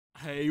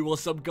Hey,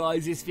 what's up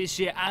guys, it's Fish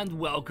here and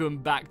welcome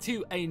back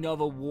to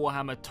another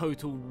Warhammer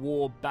Total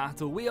War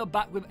battle. We are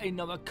back with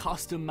another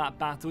custom map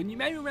battle, and you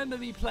may remember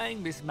me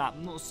playing this map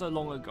not so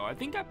long ago. I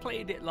think I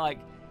played it like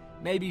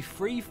maybe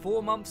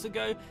 3-4 months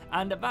ago,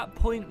 and at that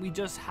point we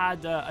just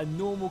had a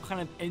normal kind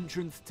of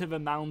entrance to the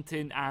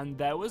mountain, and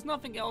there was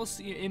nothing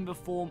else in the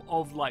form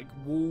of like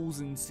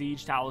walls and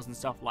siege towers and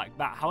stuff like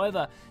that.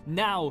 However,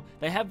 now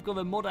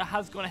the modder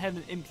has gone ahead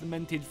and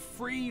implemented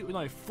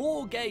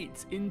 4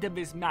 gates into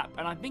this map,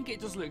 and I think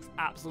it just looks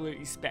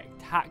absolutely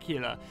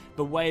spectacular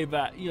the way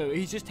that, you know,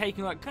 he's just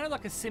taking like kind of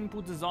like a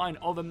simple design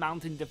of a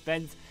mountain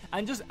defense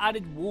and just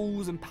added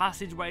walls and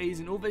passageways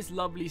and all this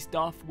lovely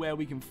stuff where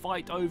we can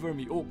fight over and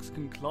the orcs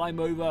can climb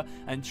over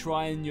and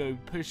try and, you know,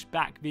 push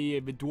back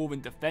the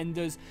dwarven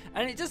defenders,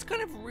 and it just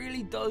kind of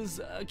really does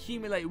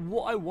accumulate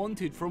what I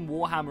wanted from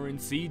Warhammer and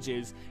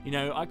sieges. You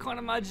know, I can't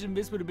imagine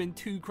this would have been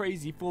too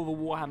crazy for the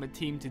Warhammer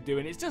team to do,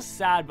 and it's just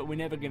sad, but we're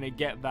never going to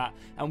get that,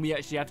 and we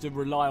actually have to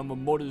rely on the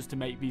modders to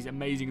make these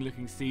amazing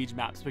looking siege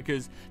maps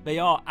because they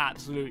are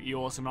absolutely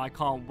awesome, and I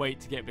can't wait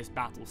to get this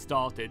battle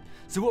started.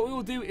 So what we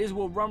will do is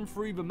we'll run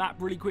through the map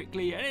really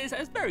quickly, and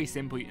it's very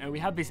simple. You know, we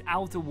have this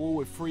outer wall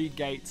with 3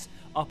 gates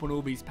up on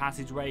all these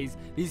passageways.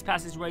 These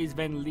passageways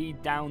then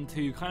lead down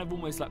to kind of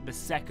almost like the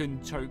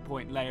second choke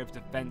point layer of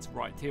defense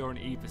right here on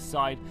either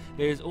side.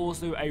 There is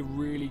also a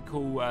really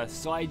cool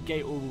side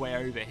gate all the way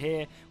over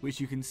here,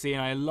 which you can see,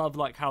 and I love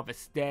like how the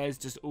stairs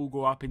just all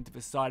go up into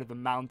the side of the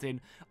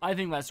mountain. I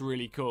think that's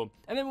really cool.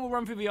 And then we'll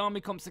run through the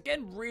army comps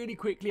again really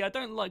quickly. I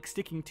don't like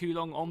sticking too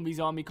long on these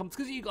army comps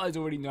because you guys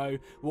already know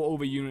what all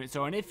the units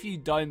are, and if you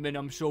don't, then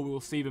I'm sure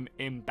we'll see them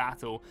in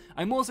battle.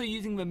 I'm also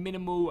using the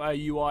minimal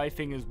UI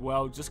thing as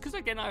well, just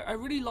because again, I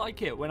really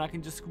like it when I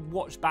can just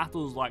watch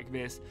battles like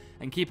this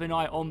and keep an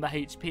eye on the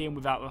HP and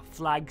without the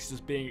flags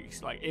just being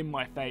like in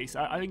my face.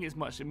 I think it's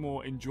much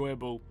more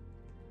enjoyable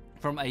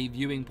from a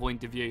viewing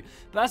point of view.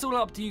 But that's all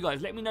up to you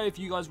guys. Let me know if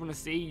you guys want to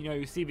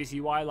see, see this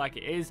UI like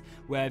it is,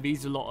 where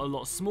these are a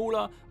lot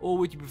smaller, or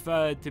would you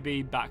prefer to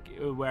be back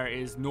where it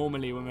is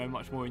normally when they're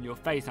much more in your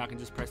face and I can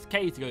just press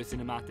K to go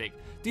cinematic?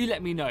 Do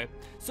let me know.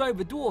 So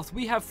the dwarfs,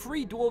 we have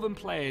 3 dwarven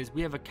players.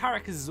 We have a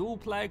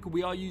Karak player.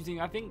 We are using,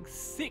 I think,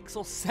 6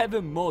 or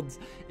 7 mods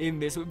in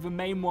this, with the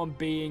main one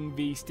being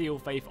the Steel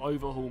Faith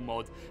Overhaul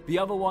mod. The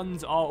other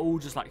ones are all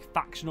just like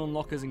faction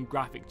unlockers and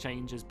graphic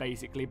changes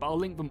basically, but I'll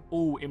link them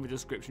all in the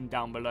description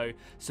down below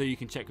so you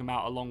can check them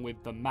out along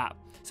with the map.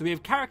 So we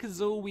have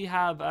Karak, we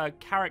have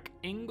Karak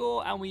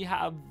Ingor, and we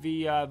have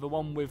the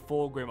one with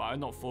Thorgrim,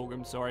 not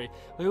Thorgrim, sorry,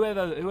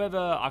 whoever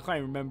I can't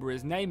even remember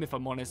his name if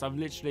I'm honest. I've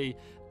literally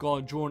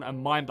drawn a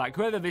mind blank.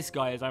 Whoever this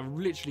guy is, I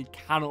literally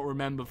cannot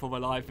remember for the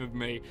life of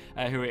me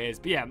who it is.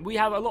 But yeah, we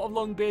have a lot of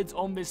long beards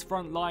on this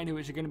front line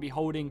which are going to be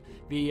holding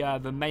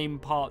the main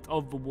part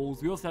of the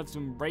walls. We also have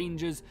some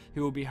rangers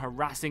who will be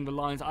harassing the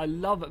lines. I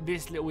love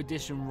this little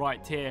addition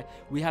right here.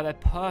 We have a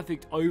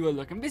perfect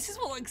overlook, and this is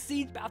what like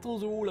siege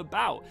battles are all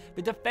about.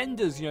 The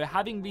defenders,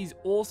 having these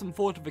awesome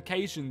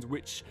fortifications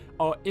which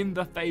are in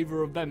the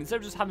favor of them. Instead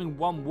of just having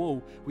one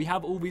wall, we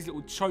have all these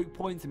little choke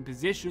points and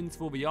positions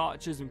for the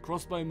archers and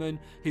crossbowmen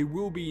who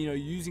will be,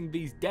 using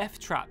these death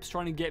traps,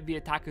 trying to get the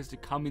attackers to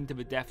come into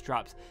the death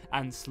traps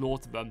and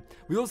slaughter them.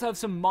 We also have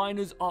some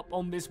miners up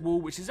on this wall,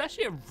 which is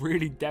actually a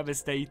really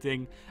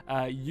devastating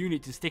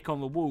unit to stick on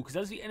the wall, because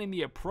as the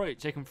enemy approach,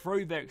 they can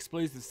throw their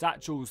explosive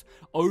satchels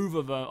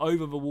over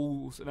the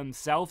walls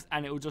themselves,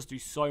 and it will just do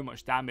so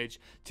much damage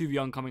to the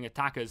oncoming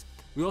attackers.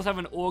 We also have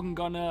an organ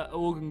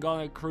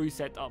gunner crew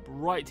set up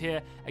right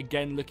here,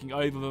 again looking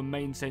over the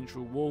main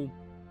central wall.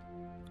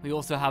 We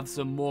also have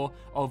some more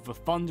of the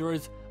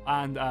Thunderers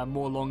and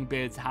more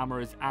Longbeards,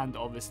 Hammerers, and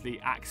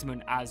obviously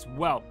Axemen as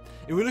well.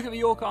 If we look at the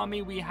York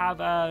army, we have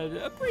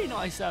a pretty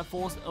nice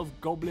force of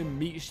Goblin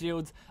meat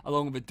shields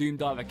along with the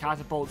Doomdiver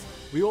catapults.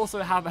 We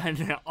also have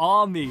an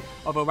army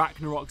of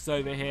Arachnaroks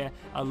over here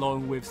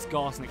along with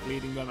Skarsnik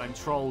leading them and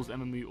Trolls,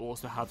 and then we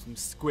also have some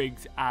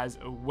Squigs as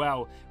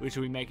well, which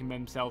will be making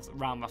themselves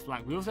around the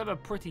flank. We also have a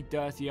pretty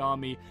dirty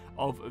army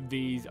of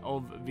these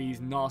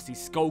nasty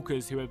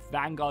Skulkers who have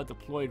Vanguard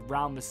deployed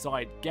round the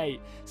side gate.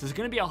 So it's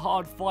going to be a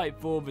hard fight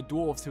for the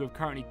dwarfs who have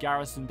currently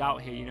garrisoned out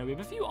here. We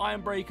have a few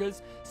iron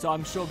breakers, so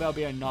I'm sure there'll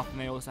be enough,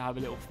 and they also have a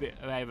little bit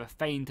of a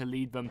Thane to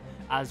lead them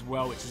as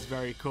well, which is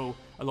very cool,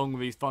 along with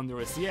these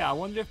Thunderers. So yeah, I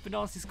wonder if the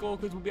nasty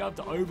Skulkers will be able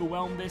to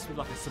overwhelm this with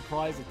like a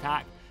surprise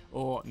attack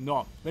or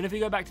not. But if we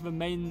go back to the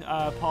main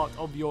part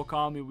of York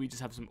army, we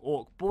just have some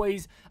Orc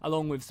boys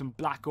along with some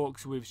Black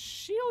Orcs with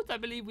shields. I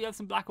believe we have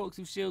some Black Orcs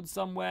with shields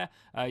somewhere.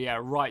 Yeah,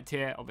 right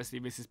here. Obviously,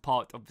 this is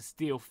part of the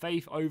Steel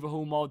Faith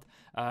Overhaul mod.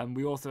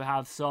 We also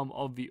have some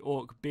of the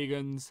Orc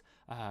Biggins.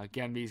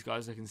 Again, these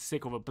guys looking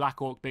sick of the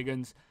Black Orc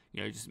Biggins.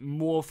 Just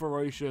more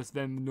ferocious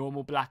than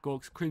normal Black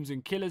Orcs.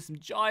 Crimson Killers, some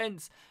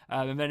Giants.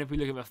 And then if we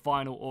look at the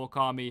final Orc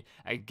army,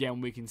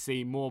 again, we can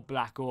see more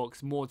Black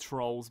Orcs, more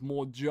Trolls,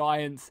 more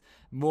Giants,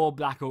 more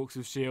Black Orcs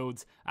with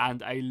shields,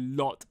 and a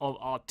lot of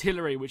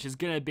artillery, which is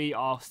going to be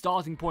our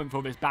starting point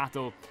for this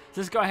battle.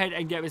 So let's go ahead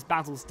and get this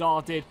battle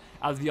started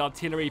as the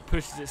artillery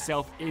pushes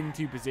itself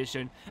into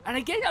position. And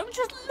again,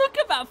 just look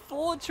at that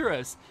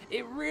fortress.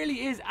 It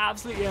really is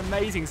absolutely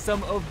amazing.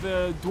 Some of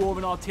the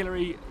Dwarven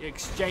artillery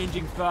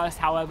exchanging first.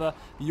 However,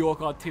 the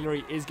York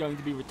artillery is going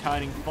to be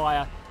returning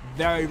fire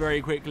very,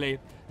 very quickly.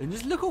 And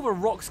just look all the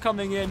rocks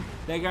coming in.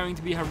 They're going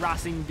to be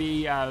harassing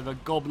the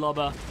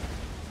Goblubber,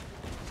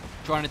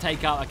 trying to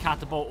take out a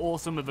catapult or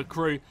some of the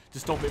crew to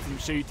stop it from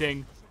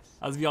shooting,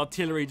 as the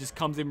artillery just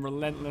comes in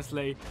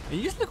relentlessly. And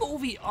you just look at all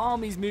the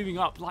armies moving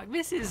up. Like,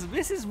 this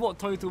is what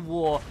Total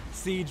War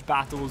siege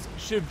battles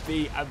should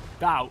be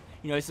about.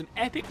 You know, some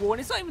epic war. And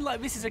it's not even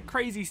like this is a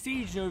crazy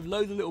siege, you know, with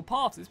loads of little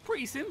paths. It's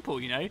pretty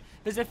simple, you know.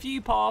 There's a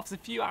few paths, a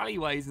few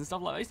alleyways and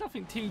stuff like that. It's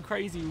nothing too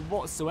crazy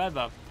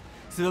whatsoever.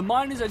 So the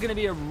miners are going to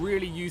be a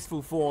really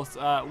useful force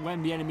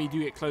when the enemy do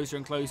get closer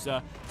and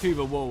closer to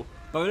the wall.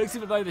 But it looks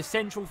as though the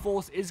central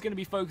force is going to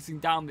be focusing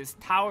down this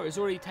tower. It's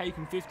already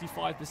taken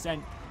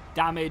 55%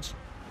 damage.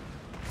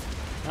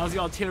 Now as the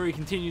artillery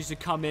continues to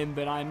come in,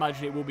 but I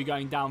imagine it will be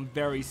going down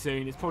very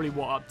soon. It's probably,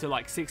 what, up to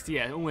like 60,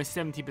 yeah, almost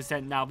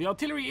 70% now. The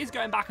artillery is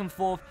going back and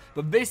forth,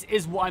 but this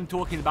is what I'm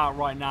talking about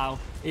right now,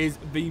 is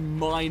the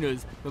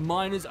miners. The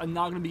miners are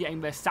now going to be getting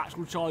their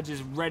satchel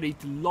charges ready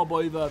to lob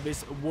over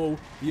this wall.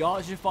 The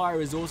archer fire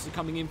is also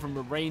coming in from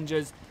the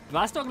rangers. But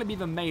that's not going to be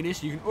the main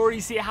issue. You can already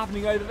see it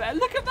happening over there.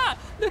 Look at that.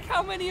 Look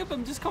how many of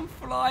them just come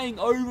flying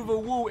over the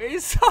wall. It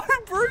is so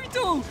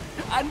brutal.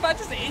 And that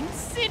just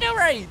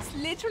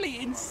incinerates, literally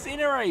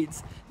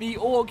incinerates the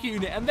Orc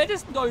unit. And they're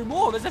just no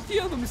more. There's a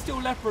few of them still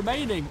left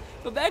remaining.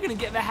 But they're going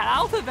to get the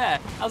hell out of there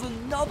as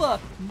another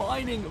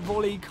mining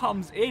volley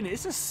comes in.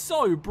 It's just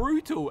so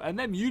brutal. And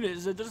them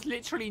units are just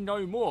literally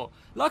no more.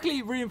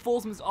 Luckily,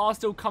 reinforcements are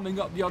still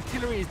coming up. The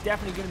artillery is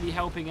definitely going to be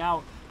helping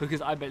out,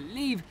 because I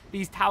believe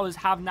these towers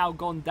have now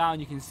gone down.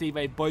 You can see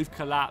they both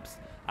collapsed,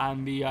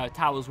 and the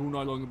towers will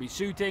no longer be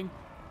shooting.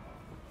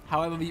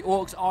 However, the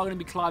orcs are going to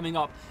be climbing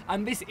up,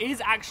 and this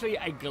is actually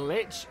a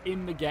glitch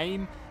in the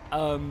game.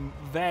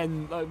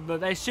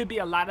 There should be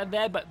a ladder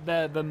there, but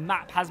the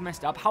map has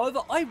messed up.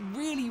 However, I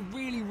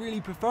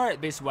really prefer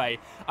it this way.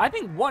 I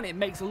think, one, it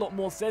makes a lot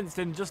more sense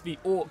than just the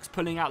orcs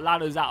pulling out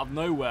ladders out of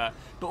nowhere,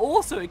 but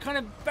also it kind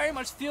of very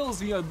much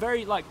feels, you know,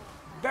 very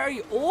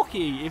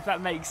orky, if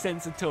that makes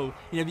sense at all.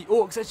 You know, the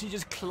orcs actually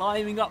just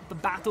climbing up the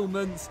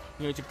battlements,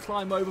 you know, to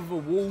climb over the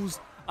walls.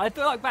 I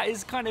feel like that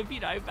is kind of,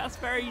 you know, that's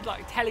very,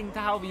 like, telling to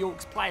how the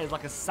orcs play, as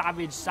like a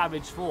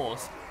savage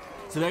force.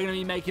 So they're going to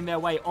be making their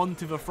way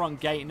onto the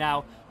front gate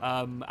now,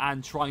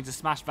 and trying to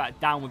smash that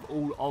down with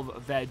all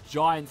of their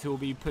giants, who will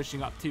be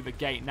pushing up to the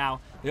gate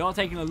now. They are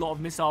taking a lot of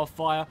missile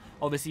fire.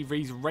 Obviously,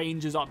 these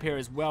rangers up here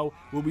as well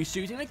will be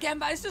shooting. Again,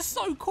 that is just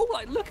so cool.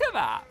 Like, look at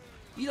that.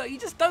 You know, you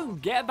just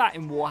don't get that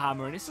in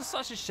Warhammer, and it's just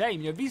such a shame.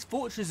 You know, these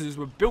fortresses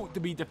were built to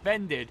be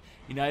defended.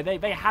 You know,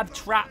 they have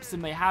traps,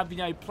 and they have, you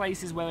know,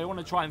 places where they want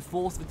to try and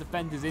force the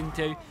defenders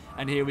into.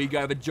 And here we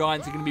go. The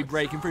giants are going to be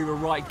breaking through the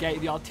right gate.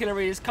 The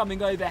artillery is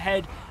coming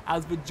overhead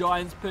as the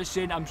giants push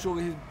in. I'm sure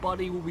his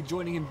buddy will be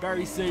joining him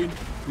very soon.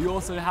 We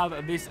also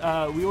have this.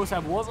 We also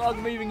have Wozog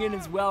moving in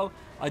as well.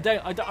 I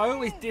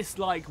always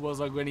dislike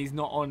Wozog when he's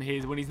not when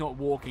he's not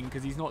walking,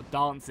 because he's not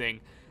dancing,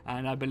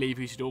 and I believe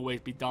he should always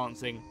be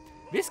dancing.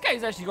 This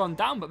gate's actually gone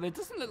down, but there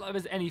doesn't look like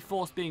there's any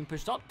force being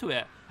pushed up to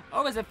it.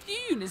 Oh, there's a few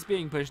units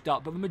being pushed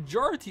up, but the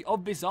majority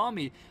of this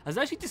army has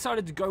actually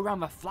decided to go around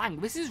the flank.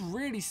 This is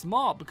really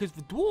smart, because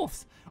the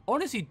dwarfs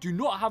honestly do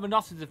not have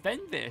enough to defend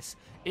this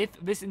if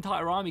this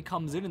entire army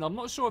comes in. And I'm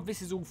not sure if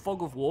this is all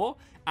fog of war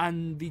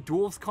and the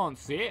dwarfs can't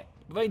see it,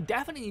 but they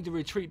definitely need to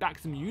retreat back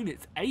some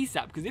units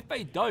ASAP, because if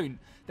they don't,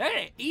 they're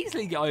going to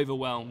easily get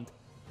overwhelmed.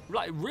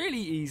 Like,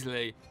 really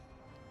easily.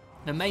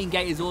 The main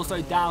gate is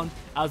also down,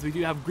 as we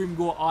do have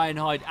Grimgor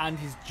Ironhide and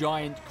his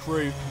giant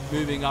crew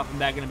moving up,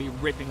 and they're going to be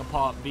ripping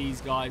apart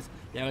these guys.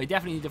 Yeah, they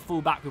definitely need to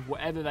fall back with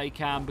whatever they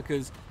can,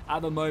 because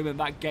at the moment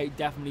that gate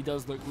definitely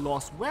does look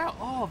lost. Where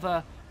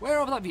are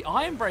like the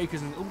Iron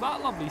Breakers and all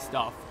that lovely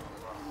stuff?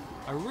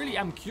 I really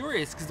am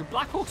curious, because the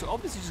Black Hawks are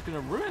obviously just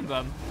going to ruin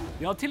them.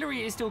 The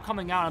artillery is still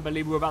coming out. I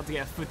believe we're about to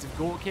get a foot of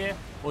Gork here,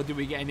 or do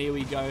we get an here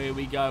we go, here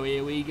we go,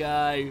 here we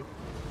go.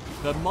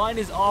 The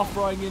miners are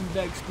throwing in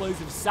their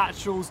explosive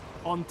satchels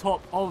on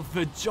top of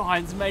the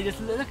giants. Mate,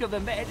 just look at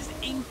them. They're just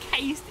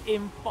encased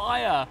in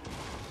fire.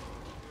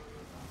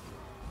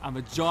 And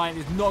the giant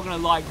is not going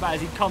to like that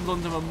as he comes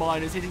onto the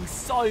miners, hitting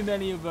so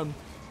many of them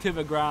to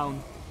the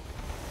ground.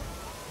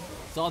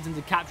 Starting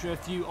to capture a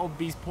few of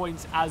these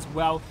points as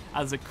well,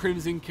 as the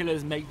Crimson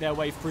Killers make their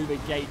way through the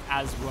gate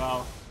as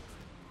well.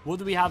 What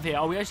do we have here?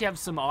 Oh, we actually have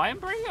some Iron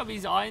Break. Are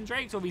these Iron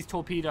Drakes or these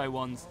Torpedo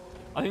ones?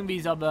 I think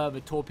these are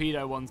the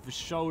Torpedo ones, the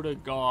Shoulder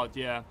Guard,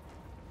 yeah.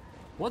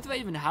 What do they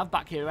even have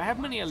back here? Do they have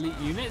many elite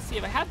units?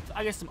 Yeah, they have,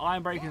 I guess, some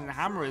Iron Breakers and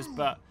Hammerers,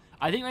 but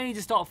I think they need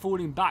to start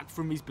falling back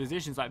from these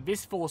positions. Like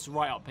this force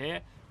right up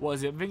here, what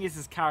is it? I think this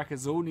is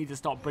Karakazul need to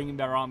start bringing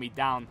their army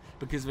down,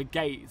 because the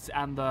gates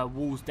and the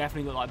walls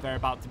definitely look like they're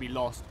about to be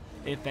lost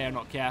if they are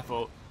not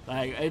careful.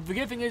 Like, the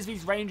good thing is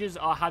these Rangers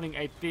are having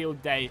a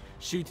field day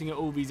shooting at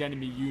all these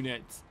enemy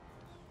units.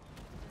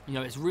 You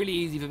know, it's really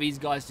easy for these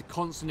guys to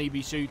constantly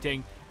be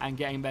shooting and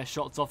getting their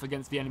shots off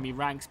against the enemy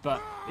ranks,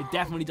 but it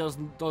definitely does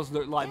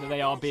look like that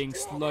they are being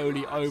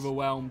slowly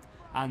overwhelmed,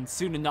 and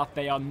soon enough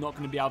they are not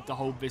going to be able to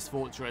hold this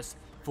fortress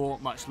for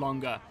much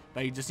longer.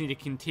 They just need to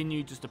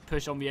continue just to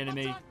push on the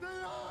enemy.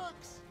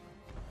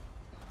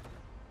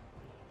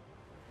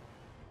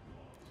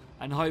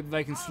 And hope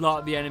they can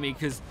slot the enemy,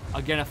 because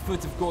again, a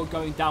foot of Gork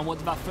going down. What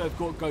did that foot of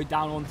Gork go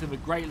down onto the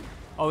great...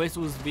 Oh, this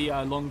was the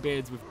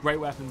Longbeards with great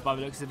weapons by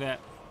the looks of it.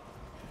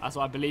 That's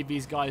what I believe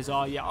these guys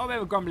are. Yeah, oh, they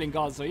were grumbling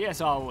guards, so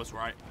yes, I was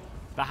right.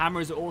 The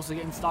hammers are also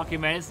getting stuck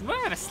in there. Where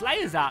are the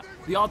slayers at?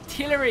 The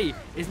artillery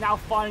is now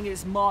finding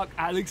its mark.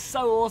 It looks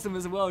so awesome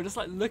as well. Just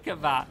like, look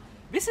at that.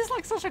 This is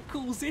like such a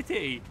cool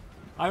city.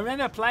 I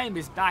remember playing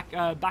this back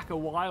a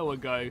while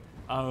ago.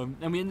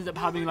 And we ended up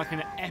having like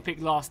an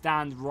epic last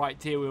stand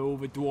right here with all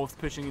the dwarfs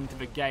pushing into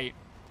the gate.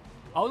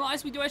 Oh,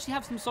 nice. We do actually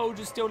have some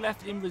soldiers still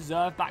left in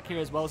reserve back here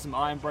as well. Some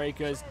iron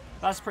breakers.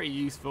 That's pretty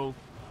useful.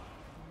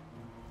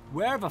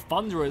 Where are the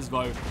Thunderers,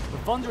 though? The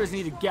Thunderers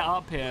need to get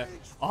up here.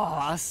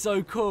 Oh, that's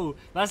so cool.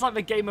 That's like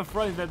the Game of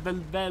Thrones.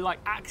 Their like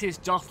axis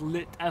just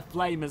lit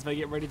aflame as they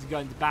get ready to go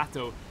into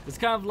battle. It's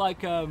kind of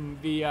like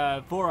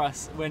for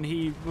us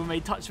when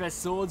they touch their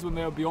swords when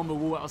they were beyond the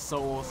wall. That was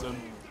so awesome.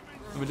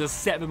 And we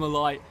just set them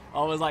alight.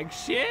 I was like,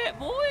 shit,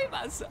 boy,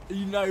 that's,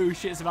 you know,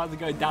 shit's about to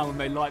go down when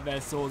they light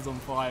their swords on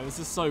fire. It was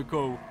just so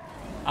cool.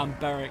 And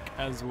Beric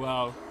as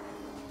well.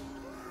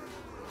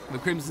 The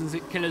Crimson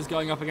Killers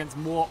going up against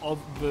more of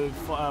the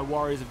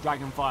Warriors of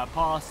Dragonfire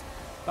Pass.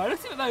 But it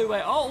looks like they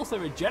are also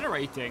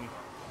regenerating.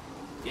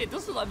 Yeah, it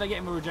does look like they're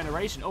getting a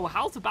regeneration. Oh,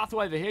 how's the battle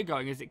over here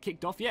going? Is it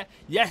kicked off yet?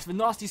 Yes, the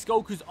nasty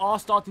Skulkers are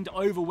starting to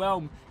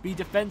overwhelm the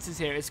defenses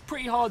here. It's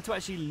pretty hard to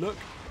actually look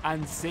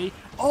and see.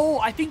 Oh,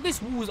 I think this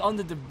wall was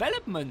under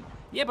development.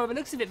 Yeah, but by the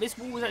looks of it, this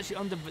wall was actually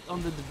under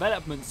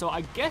development. So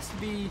I guess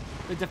the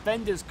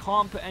defenders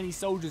can't put any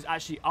soldiers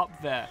actually up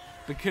there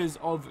because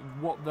of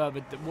what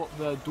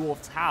the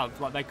dwarfs have.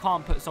 Like, they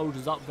can't put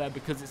soldiers up there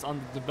because it's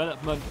under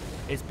development.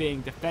 It's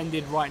being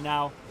defended right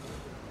now.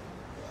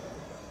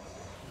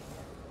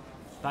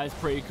 That is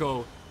pretty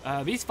cool.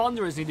 These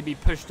Thunderers need to be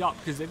pushed up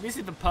because this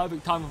is the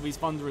perfect time for these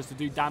Thunderers to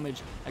do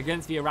damage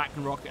against the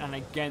Arachnarok and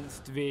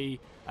against the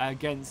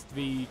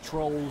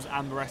Trolls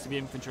and the rest of the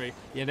infantry.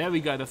 Yeah, there we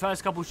go. The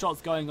first couple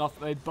shots going off,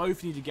 they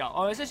both need to get...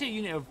 Oh, it's actually a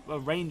unit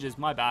of Rangers,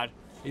 my bad.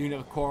 A unit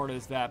of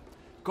Corridors there.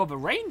 God, the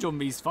range on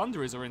these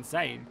Thunderers are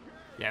insane.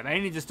 Yeah, they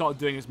need to start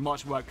doing as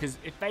much work because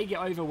if they get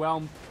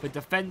overwhelmed, the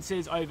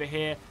defenses over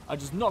here are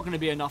just not going to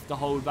be enough to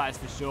hold, that is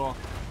for sure.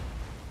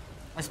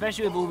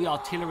 Especially with all the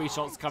artillery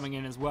shots coming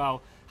in as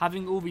well.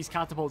 Having all these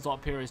catapults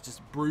up here is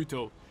just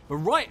brutal. But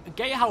right,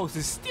 Gatehouse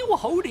is still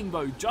holding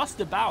though,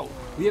 just about.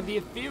 We have the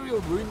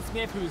Ethereal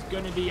Runesmith who is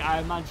going to be, I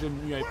imagine,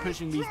 you know,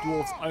 pushing these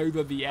dwarfs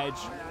over the edge.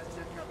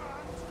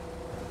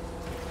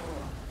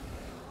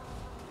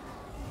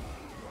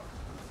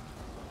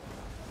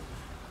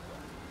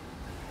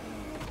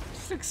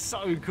 This looks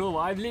so cool.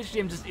 I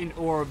literally am just in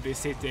awe of this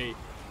city.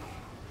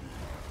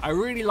 I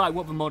really like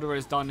what the modder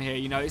has done here.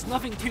 You know, it's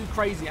nothing too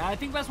crazy. And I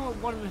think that's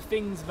one of the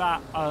things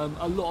that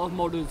a lot of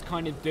modders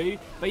kind of do.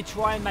 They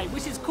try and make,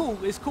 which is cool.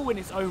 It's cool in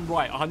its own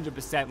right,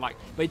 100%. Like,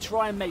 they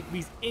try and make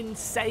these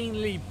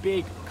insanely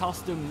big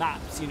custom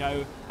maps, you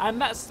know.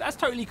 And that's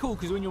totally cool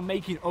because when you're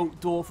making Oak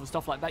Dwarf or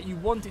stuff like that, you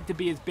want it to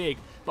be as big.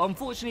 But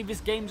unfortunately, this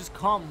game just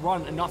can't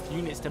run enough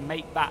units to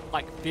make that,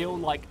 like, feel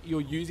like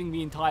you're using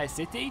the entire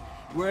city.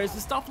 Whereas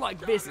the stuff like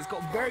this, it's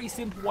got very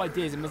simple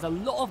ideas, and there's a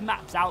lot of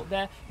maps out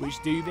there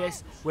which do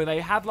this, where they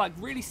have like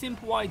really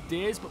simple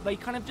ideas, but they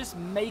kind of just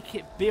make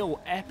it feel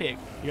epic,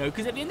 you know,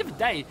 because at the end of the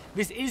day,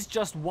 this is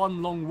just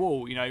one long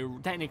wall, you know,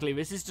 technically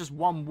this is just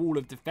one wall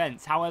of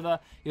defense. However,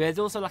 you know, there's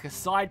also like a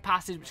side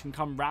passage which can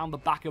come round the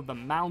back of the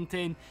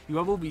mountain. You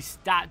have all these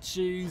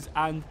statues,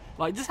 and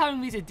like just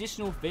having these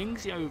additional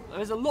things, you know,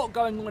 there's a lot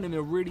going on in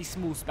a really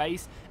small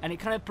space, and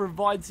it kind of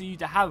provides you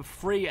to have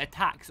 3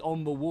 attacks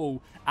on the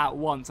wall at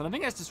once, and I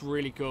think that's just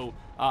really cool.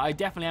 I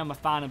definitely am a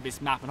fan of this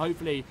map, and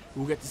hopefully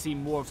we'll get to see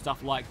more of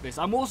stuff like this.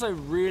 I'm also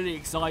really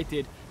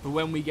excited for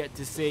when we get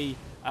to see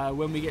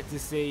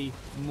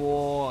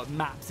more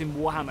maps in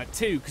Warhammer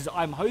 2, because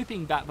I'm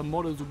hoping that the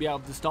modders will be able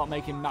to start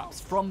making maps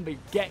from the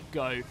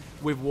get-go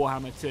with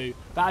Warhammer 2.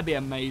 That'd be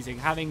amazing.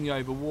 Having, you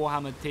know, the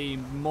Warhammer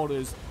team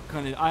modders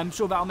kind of, I'm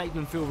sure that'll make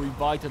them feel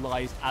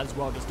revitalized as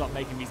well to start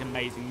making these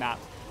amazing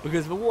maps.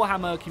 Because the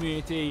Warhammer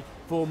community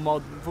for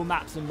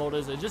maps and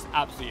modders are just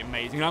absolutely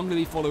amazing. And I'm going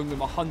to be following them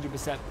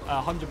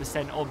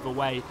 100% of the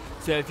way.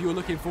 So if you're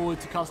looking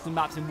forward to custom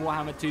maps in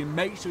Warhammer 2,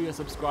 make sure you're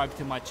subscribed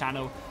to my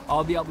channel.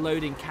 I'll be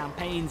uploading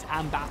campaigns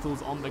and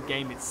battles on the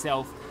game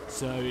itself.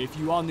 So if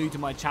you are new to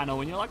my channel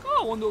and you're like,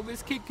 oh, I wonder what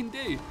this kid can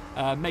do,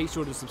 make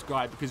sure to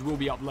subscribe, because we'll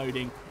be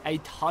uploading a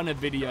ton of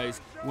videos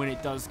when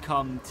it does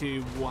come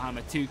to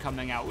Warhammer 2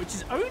 coming out, which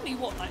is only,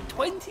 what, like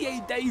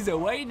 28 days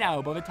away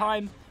now.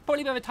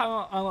 Probably by the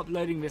time I'm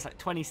uploading this, like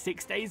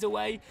 26 days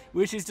away,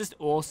 which is just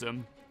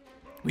awesome.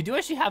 We do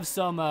actually have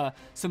some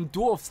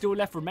dwarfs still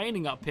left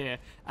remaining up here,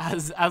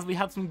 as we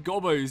had some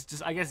gobos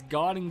just, I guess,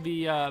 guarding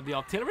the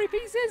artillery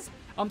pieces.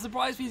 I'm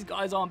surprised these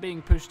guys aren't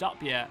being pushed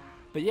up yet.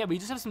 But yeah, we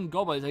just have some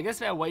gobos. I guess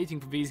they're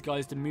waiting for these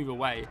guys to move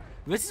away.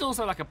 This is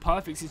also like a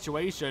perfect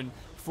situation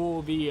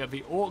for the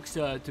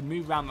orcs to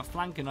move around the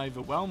flank and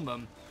overwhelm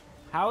them.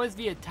 How is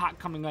the attack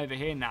coming over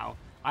here now?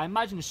 I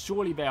imagine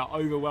surely they are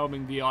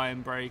overwhelming the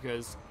Iron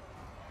Breakers.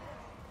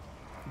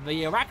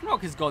 The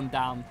Ragnarok has gone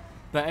down,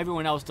 but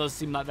everyone else does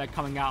seem like they're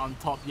coming out on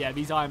top. Yeah,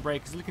 these Iron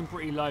Breakers are looking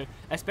pretty low,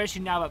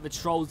 especially now that the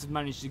Trolls have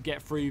managed to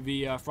get through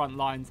the front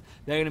lines.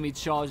 They're going to be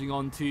charging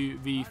onto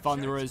the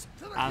Thunderers,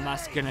 and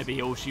that's going to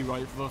be all she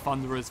wrote for the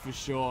Thunderers for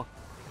sure.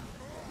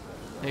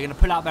 They're going to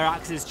pull out their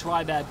axes,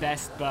 try their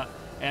best, but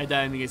I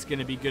don't think it's going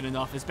to be good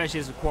enough, especially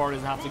as the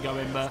Quarrelers have to go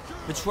in. But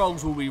the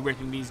Trolls will be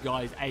ripping these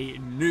guys a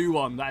new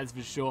one, that is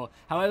for sure.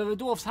 However, the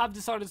Dwarfs have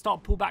decided to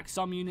start pull back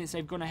some units.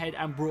 They've gone ahead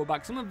and brought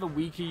back some of the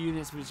weaker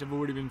units which have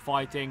already been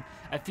fighting.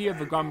 A few of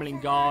the Grumbling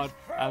Guard.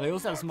 They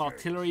also have some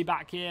artillery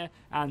back here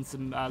and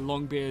some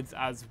Longbeards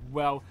as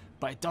well.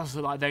 But it does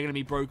look like they're going to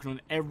be broken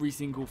on every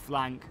single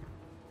flank,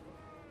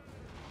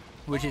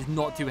 which is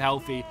not too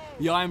healthy.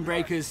 The Iron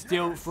Breakers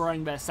still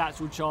throwing their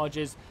satchel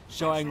charges,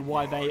 showing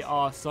why they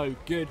are so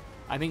good.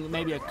 I think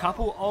maybe a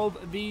couple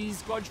of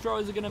these Grudge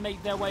Throwers are going to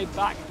make their way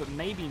back, but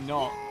maybe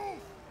not.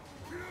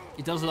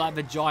 It does look like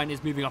the Giant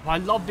is moving up. I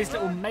love this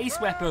little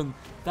mace weapon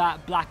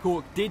that Black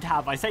Orc did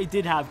have. I say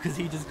did have because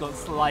he just got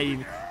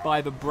slain by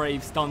the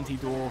brave stunty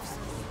Dwarfs.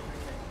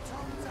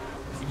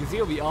 You can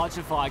see all the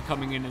Archer Fire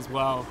coming in as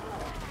well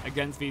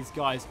against these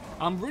guys.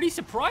 I'm really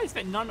surprised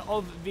that none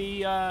of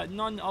the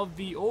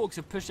Orcs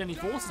have pushed any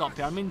forces up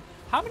here. I mean,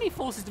 how many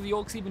forces do the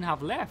Orcs even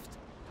have left?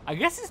 I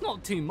guess it's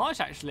not too much,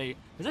 actually.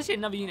 There's actually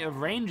another unit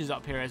of Rangers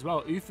up here as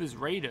well, Uther's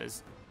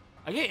Raiders.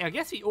 I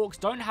guess the Orcs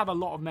don't have a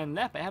lot of men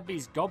left. They have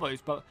these Gobos,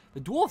 but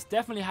the Dwarfs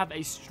definitely have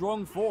a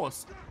strong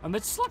force. And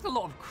there's just like a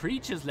lot of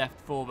creatures left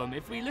for them.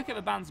 If we look at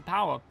the balance of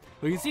power,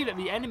 we can see that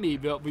the enemy,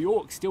 the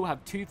Orcs, still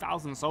have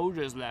 2,000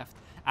 soldiers left.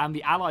 And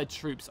the Allied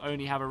troops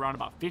only have around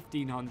about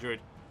 1,500.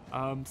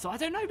 So I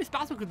don't know, this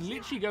battle could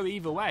literally go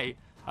either way.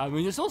 I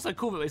mean, it's also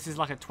cool that this is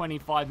like a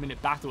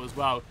 25-minute battle as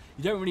well.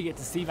 You don't really get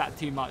to see that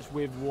too much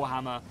with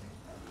Warhammer.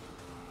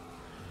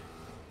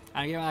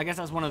 And you know, I guess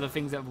that's one of the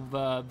things that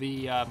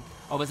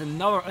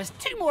there's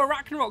two more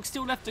Ragnarok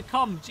still left to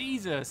come,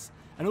 Jesus.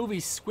 And all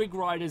these Squig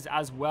Riders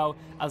as well,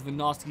 as the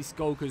nasty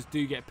Skulkers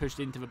do get pushed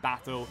into the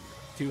battle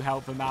to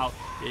help them out.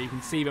 Yeah, you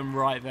can see them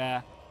right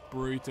there,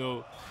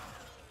 brutal.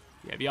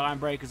 Yeah, the Iron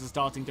Breakers are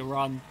starting to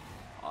run.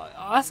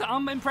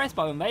 I'm impressed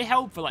by them. They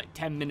held for like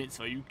 10 minutes,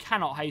 so you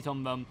cannot hate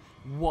on them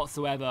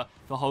whatsoever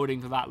for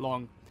holding for that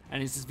long.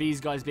 And it's just these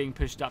guys being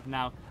pushed up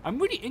now. I'm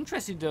really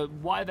interested to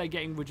why they're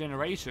getting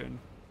regeneration.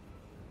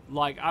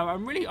 Like,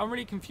 I'm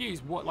really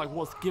confused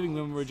what's giving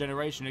them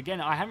regeneration.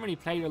 Again, I haven't really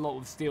played a lot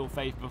with Steel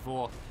Faith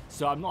before,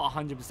 so I'm not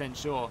 100%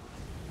 sure.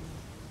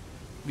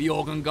 The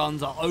Organ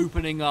Guns are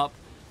opening up.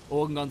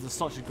 Organ Guns are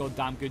such a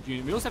goddamn good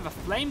unit. We also have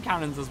the Flame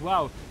Cannons as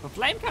well. The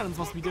Flame Cannons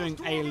must be doing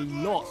a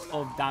lot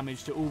of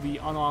damage to all the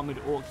unarmored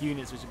Orc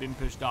units which have been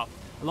pushed up.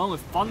 Along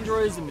with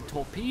Thunderers and the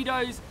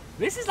Torpedoes.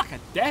 This is like a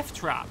death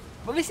trap.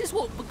 But this is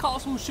what the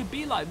castles should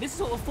be like. This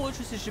is what the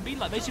fortresses should be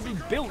like. They should be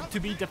built to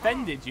be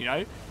defended, you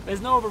know.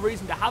 There's no other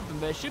reason to have them.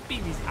 There should be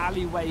these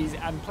alleyways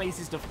and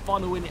places to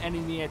funnel in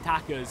enemy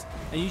attackers.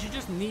 And you should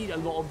just need a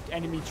lot of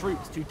enemy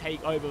troops to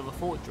take over the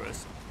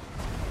fortress.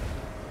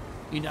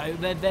 You know,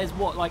 there's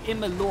what, like in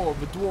the lore,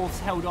 the Dwarfs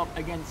held up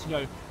against, you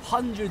know,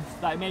 hundreds,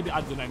 like maybe, I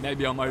don't know,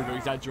 maybe I'm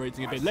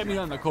over-exaggerating a bit. Let me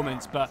know in the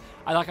comments, but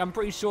I'm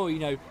pretty sure, you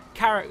know,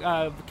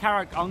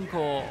 Karak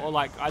Unkor, or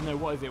like, I don't know,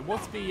 what is it?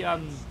 What's the,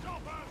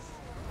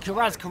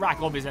 Karaz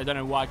Karak, obviously, I don't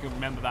know why I can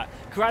remember that.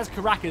 Karaz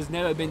Karak has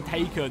never been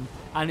taken,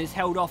 and it's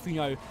held off, you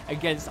know,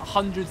 against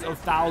hundreds of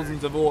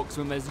thousands of Orcs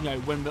when there's, you know,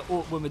 when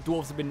the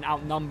Dwarfs have been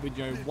outnumbered,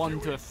 you know,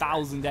 1 to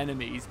 1,000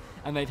 enemies,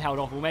 and they've held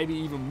off, or maybe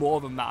even more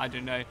than that, I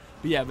don't know.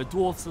 But yeah, the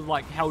Dwarfs have,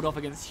 like, held off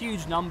against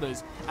huge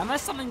numbers, and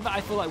that's something that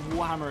I feel like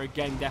Warhammer,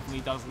 again, definitely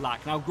does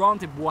lack. Now,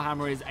 granted,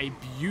 Warhammer is a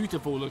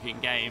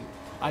beautiful-looking game.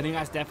 I think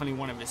that's definitely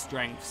one of its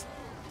strengths.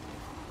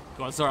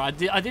 God, sorry,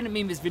 I didn't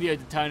mean this video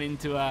to turn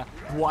into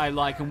what I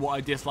like and what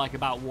I dislike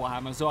about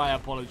Warhammer, so I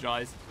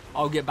apologise.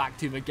 I'll get back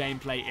to the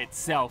gameplay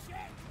itself.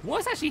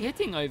 What's actually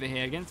hitting over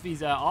here against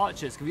these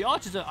archers? Because the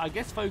archers are, I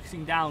guess,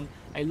 focusing down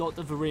a lot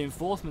of the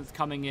reinforcements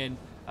coming in.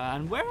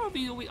 And where are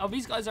these? Oh,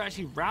 these guys are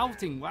actually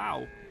routing.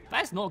 Wow,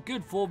 that's not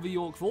good for the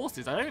Orc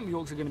forces. I don't think the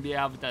Orcs are going to be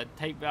able to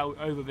take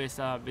over this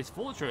this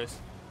fortress.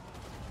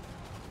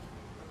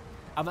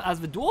 As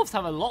the Dwarfs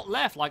have a lot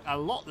left, like a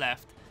lot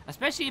left.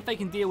 Especially if they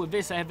can deal with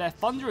this. They have their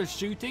Thunderers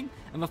shooting,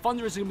 and the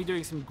Thunderers are going to be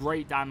doing some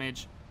great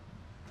damage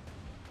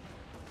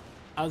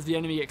as the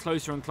enemy get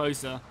closer and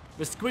closer.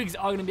 The Squigs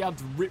are going to be able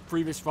to rip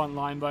through this front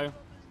line, though,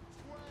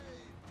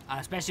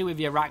 especially with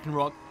the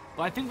Ragnarok.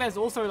 But I think there's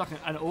also like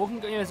an organ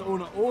gun. There's an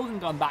organ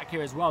gun back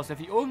here as well. So if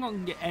the organ gun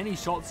can get any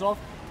shots off,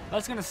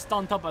 that's going to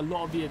stunt up a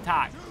lot of the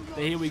attack.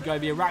 But here we go,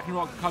 the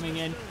Ragnarok coming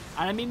in,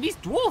 and I mean these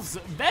Dwarfs,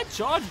 their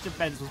charge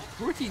defense was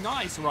pretty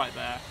nice right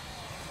there.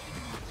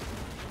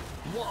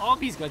 What are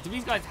these guys? Do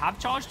these guys have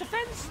charge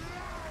defense?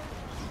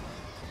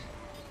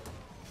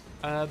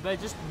 They're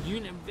just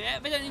unit.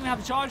 They don't even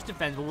have charge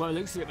defense. Well, it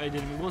looks like they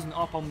did. It wasn't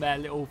up on their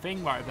little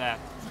thing right there.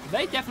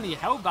 They definitely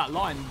held that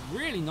line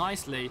really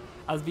nicely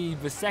as the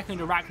second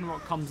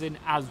Arachnarok comes in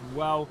as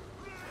well.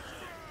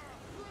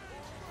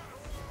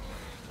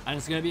 And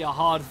it's going to be a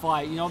hard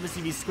fight. You know,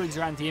 obviously these squids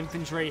are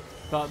anti-infantry,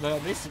 but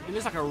this it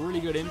looks like a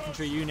really good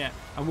infantry unit.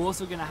 And we're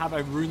also going to have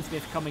a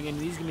runesmith coming in.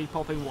 He's going to be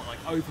popping what, like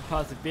Oath of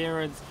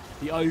Perseverance,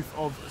 the Oath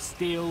of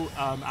Steel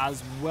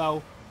as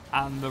well,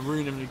 and the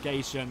Rune of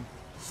Negation.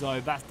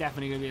 So that's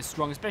definitely going to be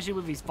strong, especially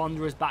with these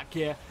Thunderers back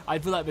here. I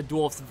feel like the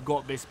Dwarfs have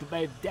got this, but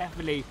they've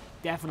definitely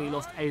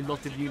lost a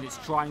lot of units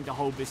trying to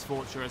hold this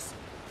fortress.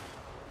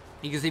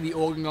 You can see the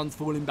Organ Guns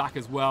falling back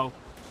as well.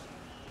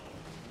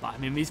 But I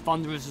mean, these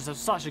Thunderers just have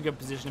such a good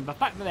position. The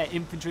fact that their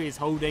infantry is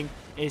holding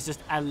is just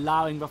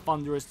allowing the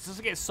Thunderers to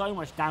just get so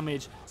much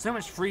damage, so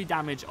much free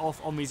damage off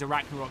on these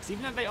Arachnaroks,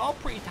 even though they are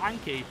pretty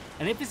tanky.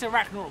 And if this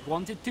Arachnarok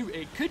wanted to,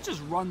 it could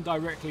just run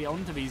directly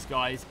onto these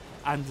guys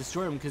and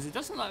destroy them, because it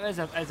doesn't look like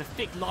there's a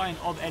thick line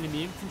of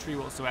enemy infantry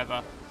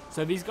whatsoever.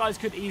 So these guys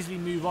could easily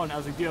move on,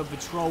 as we do have the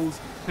Trolls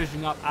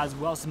pushing up as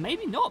well. So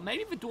maybe not.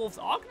 Maybe the Dwarfs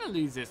are going to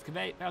lose this, because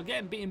they're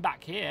getting beaten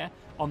back here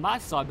on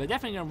that side. They're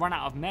definitely going to run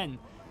out of men.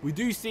 We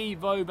do see,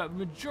 though, that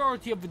the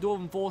majority of the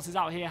Dwarven forces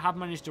out here have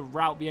managed to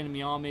rout the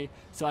enemy army.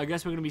 So I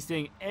guess we're going to be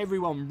seeing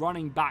everyone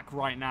running back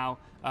right now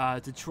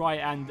to try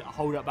and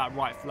hold up that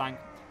right flank.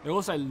 I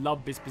also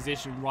love this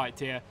position right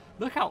here.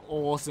 Look how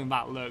awesome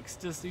that looks.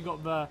 Just you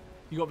got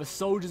the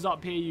soldiers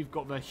up here. You've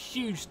got the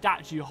huge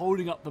statue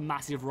holding up the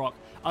massive rock.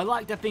 I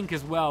like to think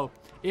as well,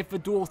 if the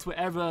Dwarfs were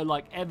ever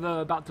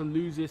about to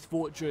lose this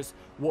fortress,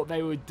 what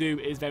they would do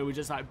is they would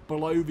just like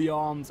blow the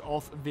arms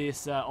off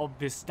this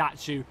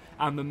statue,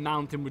 and the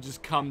mountain would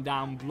just come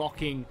down,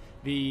 blocking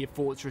the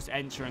fortress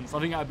entrance.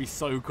 I think that would be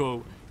so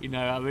cool. You know,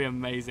 that would be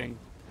amazing.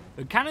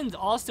 The cannons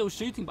are still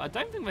shooting, but I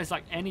don't think there's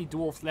like any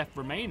Dwarfs left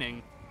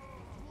remaining.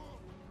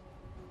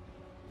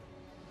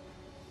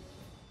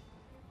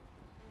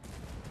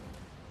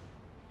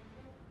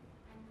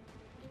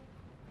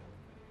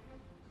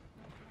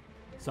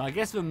 So I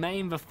guess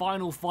the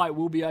final fight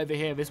will be over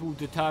here. This will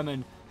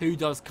determine who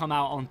does come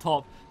out on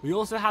top. We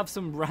also have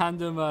some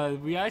random,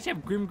 we actually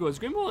have Grimgor. Is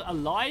Grimgor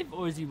alive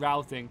or is he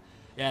routing?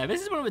 Yeah,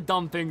 this is one of the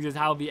dumb things, is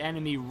how the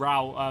enemy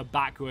rout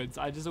backwards.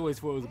 I just always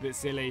thought it was a bit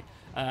silly.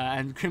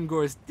 And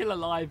Grimgor is still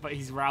alive, but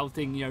he's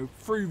routing, you know,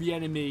 through the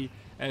enemy.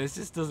 This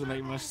just doesn't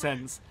make much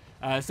sense.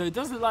 So it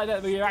does look like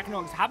that the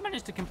Arachnaroks have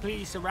managed to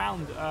completely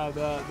surround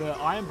the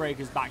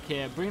Ironbreakers back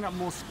here, bringing up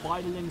more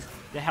Spiderlings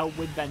to help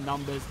with their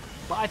numbers.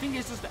 But I think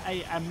it's just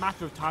a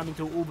matter of time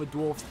until all the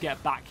Dwarfs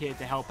get back here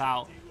to help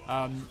out.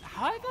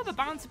 However, the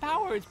balance of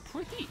power is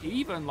pretty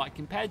even, like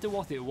compared to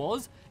what it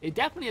was. It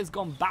definitely has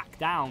gone back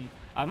down.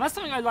 That's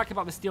something I like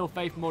about the Steel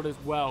Faith mod as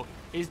well.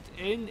 Is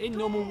in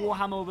normal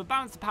Warhammer, the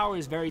balance of power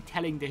is very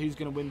telling to who's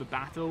going to win the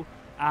battle.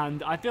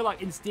 And I feel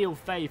like in Steel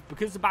Faith,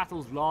 because the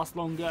battles last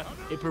longer,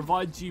 it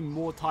provides you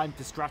more time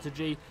for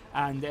strategy,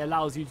 and it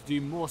allows you to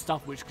do more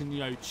stuff which can, you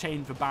know,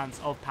 change the balance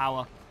of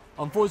power.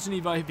 Unfortunately,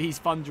 though, these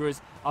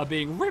Thunderers are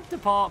being ripped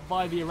apart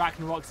by the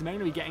Arachnaroks, and they're going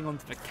to be getting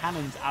onto the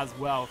cannons as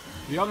well.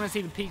 We are going to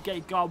see the Peak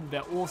Gate Guard with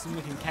their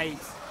awesome-looking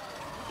capes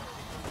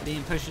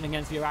being pushing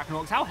against the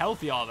Arachnaroks. How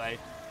healthy are they?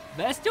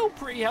 They're still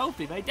pretty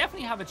healthy. They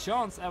definitely have a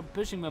chance of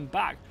pushing them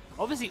back.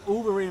 Obviously,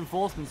 all the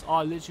reinforcements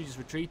are literally just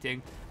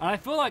retreating, and I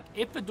feel like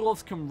if the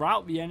Dwarfs can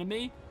rout the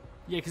enemy,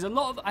 yeah, because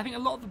I think a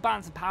lot of the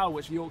balance of power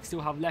which the Orcs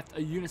still have left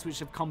are units which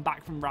have come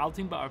back from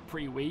routing but are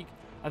pretty weak.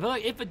 I feel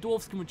like if the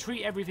Dwarfs can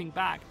retreat everything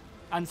back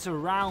and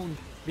surround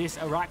this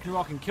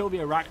Arachnarok and kill the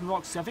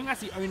Arachnaroks, so I think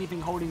that's the only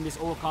thing holding this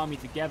Orc army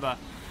together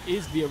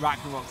is the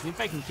Arachnaroks. And if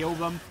they can kill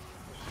them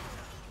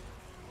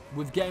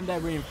with getting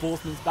their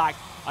reinforcements back,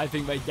 I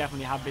think they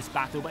definitely have this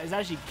battle. But it's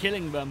actually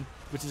killing them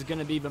which is going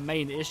to be the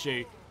main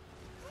issue.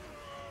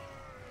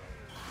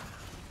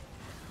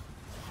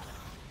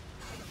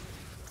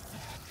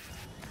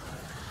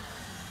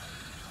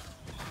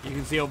 You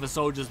can see all the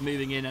soldiers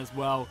moving in as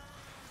well.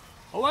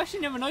 Oh, I actually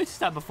never noticed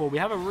that before. We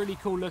have a really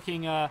cool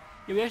looking, yeah,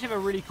 we actually have a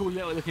really cool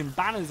little looking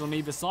banners on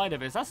either side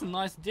of it. That's a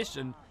nice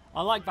addition.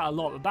 I like that a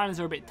lot. The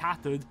banners are a bit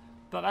tattered,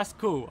 but that's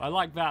cool. I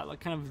like that, like,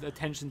 kind of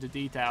attention to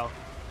detail.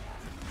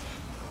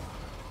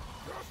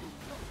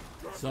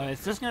 So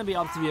it's just going to be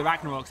up to the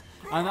Arachnaroks.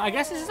 And I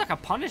guess this is like a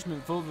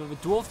punishment for the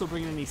Dwarfs for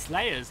bringing in these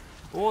Slayers.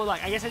 Or,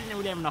 like, I guess I didn't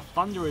really have enough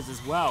Thunderers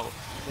as well.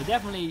 They're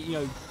definitely, you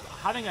know,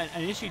 having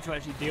an issue to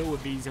actually deal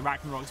with these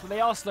Arachnaroks, but they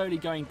are slowly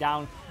going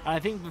down, and I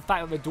think the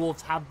fact that the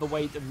Dwarfs have the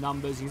weight of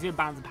numbers, you can see the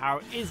balance of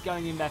power is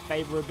going in their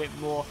favour a bit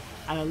more,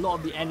 and a lot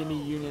of the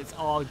enemy units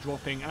are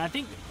dropping, and I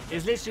think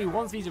it's literally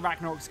once these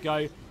Arachnaroks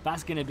go,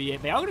 that's going to be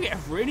it. They are going to get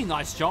a really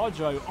nice charge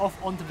though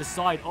off onto the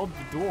side of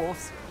the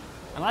Dwarfs,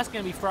 and that's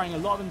going to be throwing a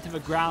lot of them to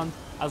the ground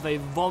as they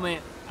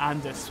vomit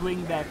and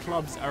swing their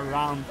clubs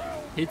around,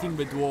 hitting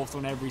the Dwarfs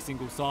on every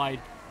single side.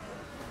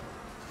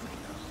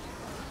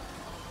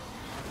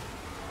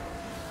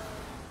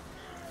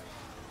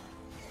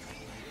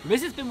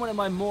 This has been one of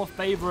my more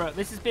favorite.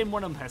 This has been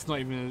one of. That's not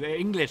even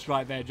English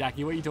right there,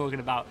 Jackie. What are you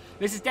talking about?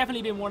 This has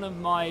definitely been one of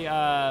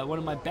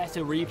my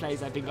better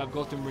replays I think I've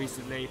gotten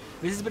recently.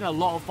 This has been a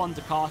lot of fun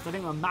to cast. I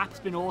think the map's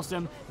been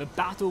awesome. The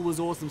battle was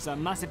awesome. So a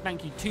massive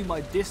thank you to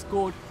my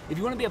Discord. If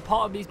you want to be a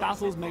part of these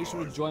battles, make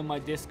sure to join my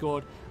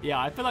Discord.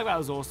 Yeah, I feel like that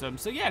was awesome.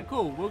 So yeah,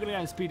 cool. We're gonna go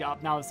and speed it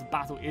up now as the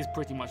battle is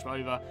pretty much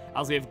over.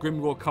 As we have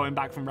Grimgor coming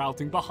back from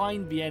routing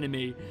behind the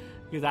enemy.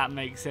 Because that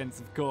makes sense,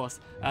 of course.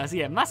 So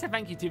yeah, massive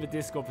thank you to the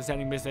Discord for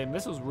sending this in.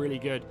 This was really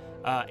good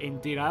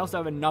indeed. I also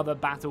have another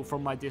battle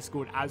from my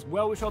Discord as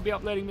well, which I'll be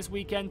uploading this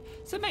weekend.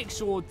 So make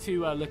sure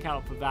to look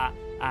out for that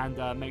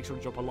and make sure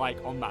to drop a like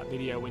on that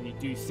video when you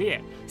do see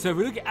it. So if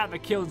we look at the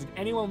kills, did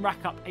anyone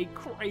rack up a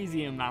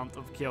crazy amount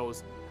of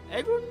kills?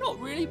 Everyone, not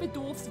really. The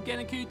dwarfs of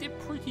Genaku did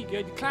pretty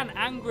good. Clan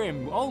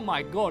Angrim, oh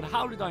my god,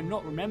 how did I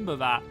not remember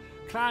that?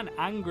 Clan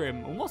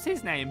Angrim, and what's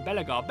his name?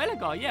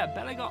 Belegar, yeah,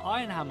 Belegar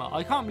Ironhammer.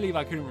 I can't believe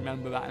I couldn't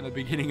remember that in the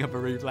beginning of a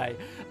replay.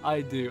 I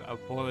do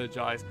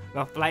apologize.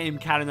 The Flame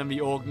Cannon and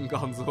the Organ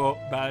Consort,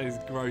 that is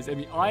gross.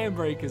 And the Iron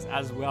Breakers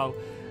as well.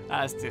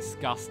 That's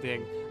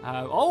disgusting.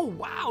 Oh,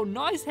 wow,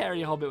 nice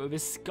Hairy Hobbit with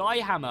his Sky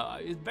Hammer.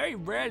 It's very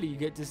rarely you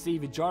get to see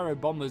the Gyro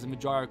Bombers and the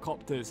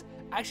Gyrocopters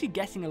actually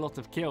getting a lot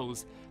of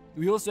kills.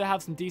 We also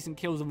have some decent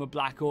kills on the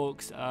Black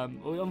Orcs.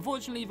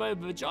 Unfortunately, though,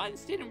 the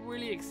Giants didn't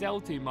really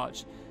excel too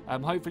much.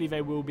 Hopefully,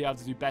 they will be able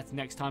to do better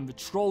next time. The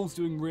Trolls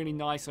doing really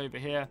nice over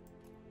here.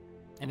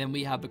 And then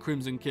we have the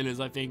Crimson Killers,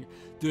 I think,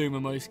 doing the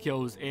most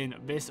kills in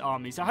this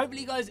army. So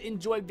hopefully you guys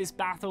enjoyed this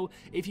battle.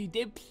 If you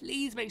did,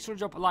 please make sure to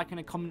drop a like and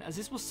a comment, as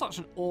this was such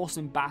an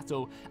awesome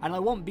battle. And I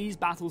want these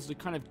battles to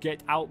kind of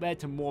get out there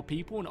to more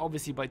people. And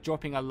obviously by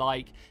dropping a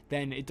like,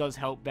 then it does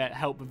help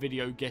the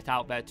video get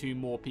out there to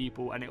more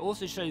people. And it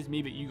also shows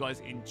me that you guys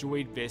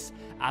enjoyed this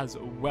as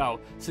well.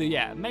 So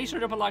yeah, make sure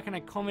to drop a like and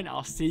a comment.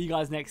 I'll see you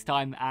guys next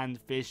time,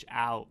 and fish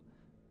out.